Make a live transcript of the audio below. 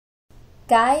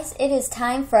Guys, it is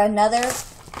time for another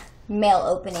mail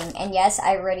opening, and yes,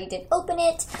 I already did open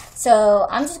it. So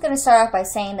I'm just going to start off by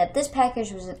saying that this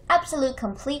package was an absolute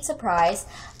complete surprise.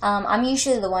 I'm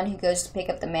usually the one who goes to pick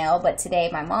up the mail, but today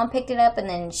my mom picked it up, and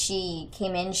then she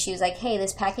came in, she was like, hey,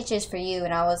 this package is for you,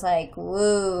 and I was like,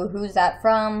 whoa, who's that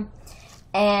from?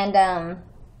 And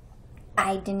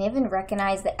I didn't even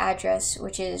recognize the address,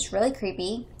 which is really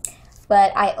creepy.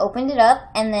 But I opened it up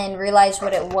and then realized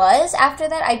what it was. After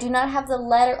that, I do not have the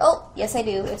letter. Oh, yes I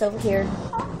do. It's over here.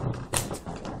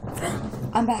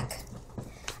 I'm back.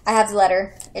 I have the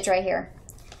letter. It's right here.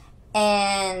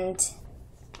 And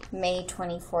May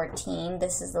 2014.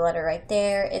 This is the letter right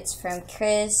there. It's from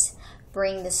Chris.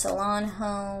 Bring the salon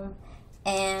home.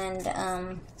 And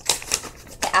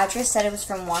the address said it was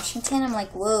from Washington. I'm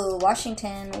like, whoa,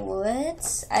 Washington,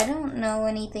 what? I don't know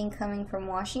anything coming from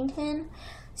Washington.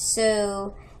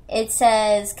 So it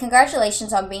says,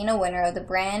 congratulations on being a winner of the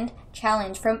brand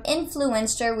challenge from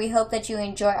Influenster. We hope that you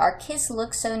enjoy our Kiss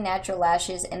Look So Natural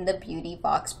Lashes in the Beauty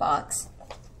Vox Box.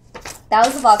 That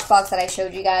was the Vox Box that I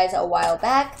showed you guys a while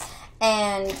back.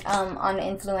 And on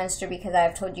Influenster, because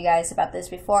I've told you guys about this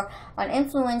before, on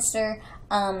Influencer,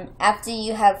 after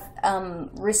you have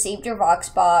received your Vox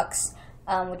Box,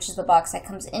 which is the box that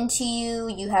comes into you,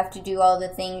 you have to do all the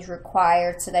things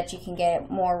required so that you can get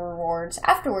more rewards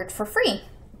afterward for free.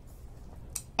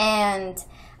 And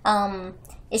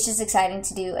it's just exciting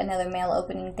to do another mail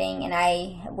opening thing, and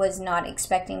I was not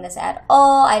expecting this at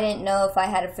all. I didn't know if I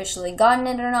had officially gotten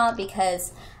it or not,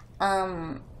 because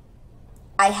I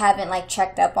haven't like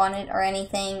checked up on it or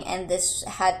anything, and this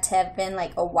had to have been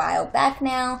like a while back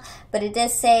now. But it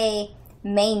does say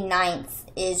May 9th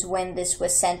is when this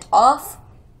was sent off.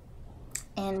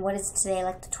 And what is it today,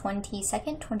 like the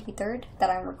 22nd, 23rd that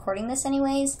I'm recording this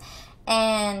anyways.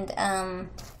 And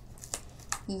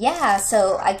yeah,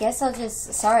 so I guess I'll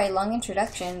just, sorry, long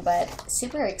introduction, but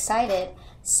super excited.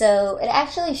 So it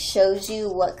actually shows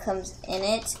you what comes in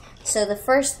it. So the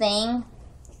first thing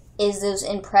is those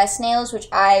impress nails, which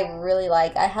I really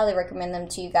like. I highly recommend them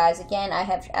to you guys. Again, I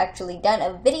have actually done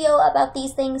a video about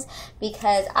these things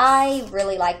because I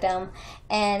really like them.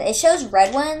 And it shows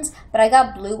red ones, but I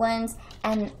got blue ones,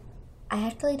 and I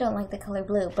actually don't like the color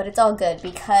blue, but it's all good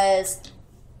because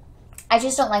I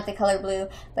just don't like the color blue,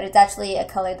 but it's actually a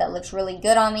color that looks really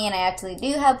good on me, and I actually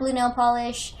do have blue nail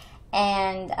polish.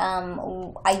 And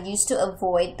I used to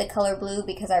avoid the color blue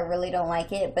because I really don't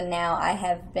like it, but now I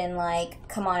have been like,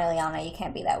 come on, Eliana, you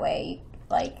can't be that way.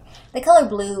 Like, the color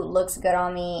blue looks good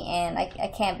on me, and I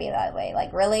can't be that way.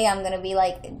 Like, really, I'm gonna be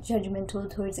like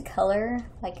judgmental towards the color,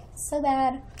 like, so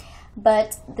bad.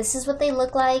 But this is what they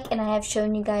look like, and I have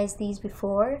shown you guys these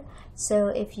before, so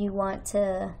if you want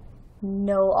to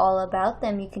know all about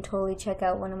them, you can totally check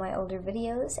out one of my older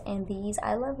videos. And these,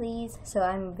 I love these, so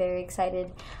I'm very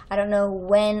excited. I don't know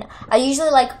when, I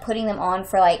usually like putting them on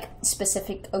for like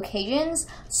specific occasions,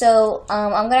 so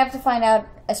I'm gonna have to find out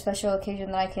a special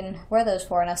occasion that I can wear those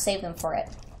for, and I'll save them for it.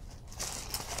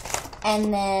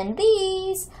 And then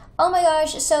these, oh my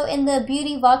gosh, so in the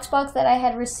Beauty Vox Box that I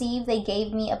had received, they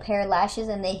gave me a pair of lashes,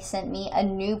 and they sent me a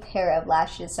new pair of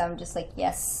lashes, so I'm just like,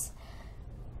 yes.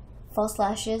 False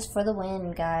lashes for the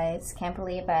win, guys. Can't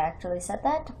believe I actually said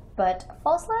that. But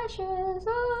false lashes.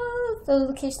 Oh, those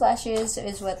the Kiss lashes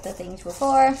is what the things were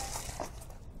for.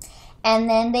 And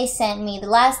then they sent me the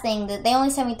last thing. That they only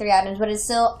sent me 3 items, but it's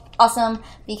still awesome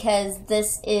because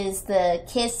this is the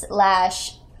Kiss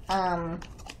Lash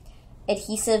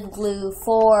adhesive glue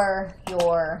for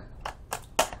your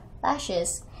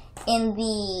lashes. In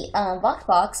the Vox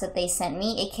Box that they sent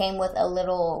me, it came with a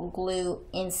little glue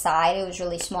inside. It was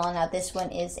really small. Now this one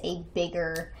is a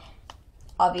bigger,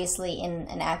 obviously in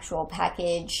an actual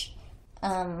package,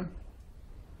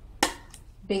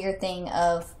 bigger thing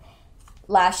of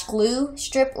lash glue,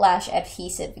 strip lash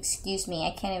adhesive, excuse me,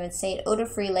 I can't even say it,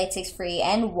 odor-free, latex-free,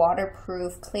 and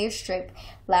waterproof clear strip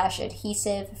lash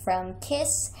adhesive from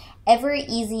Kiss Ever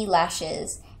Easy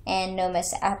Lashes. And no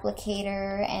mess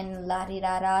applicator, and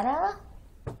la-di-da-da-da.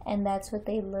 And that's what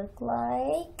they look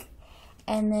like.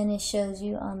 And then it shows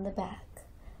you on the back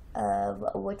of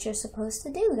what you're supposed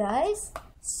to do, guys.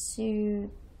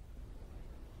 So,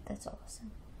 that's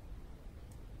awesome.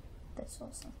 That's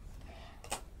awesome.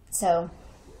 So,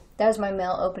 that was my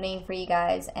mail opening for you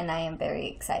guys, and I am very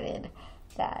excited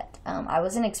that I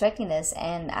wasn't expecting this,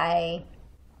 and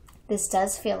this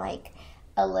does feel like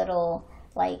a little,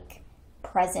 like,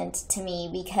 present to me,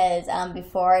 because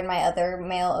before in my other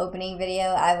mail opening video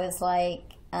I was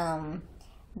like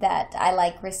that I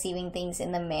like receiving things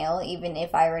in the mail, even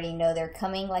if I already know they're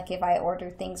coming. Like if I order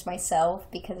things myself,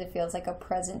 because it feels like a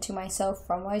present to myself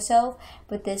from myself.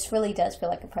 But this really does feel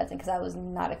like a present because I was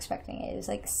not expecting it. It was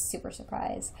like super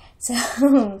surprise.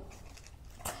 So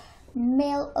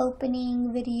mail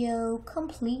opening video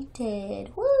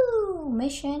completed. Woo!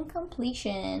 Mission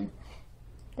completion.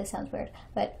 This sounds weird,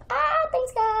 but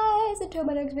thanks guys. Until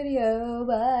my next video.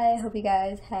 Bye. Hope you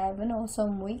guys have an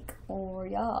awesome week. Or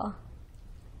yeah.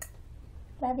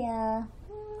 Love ya.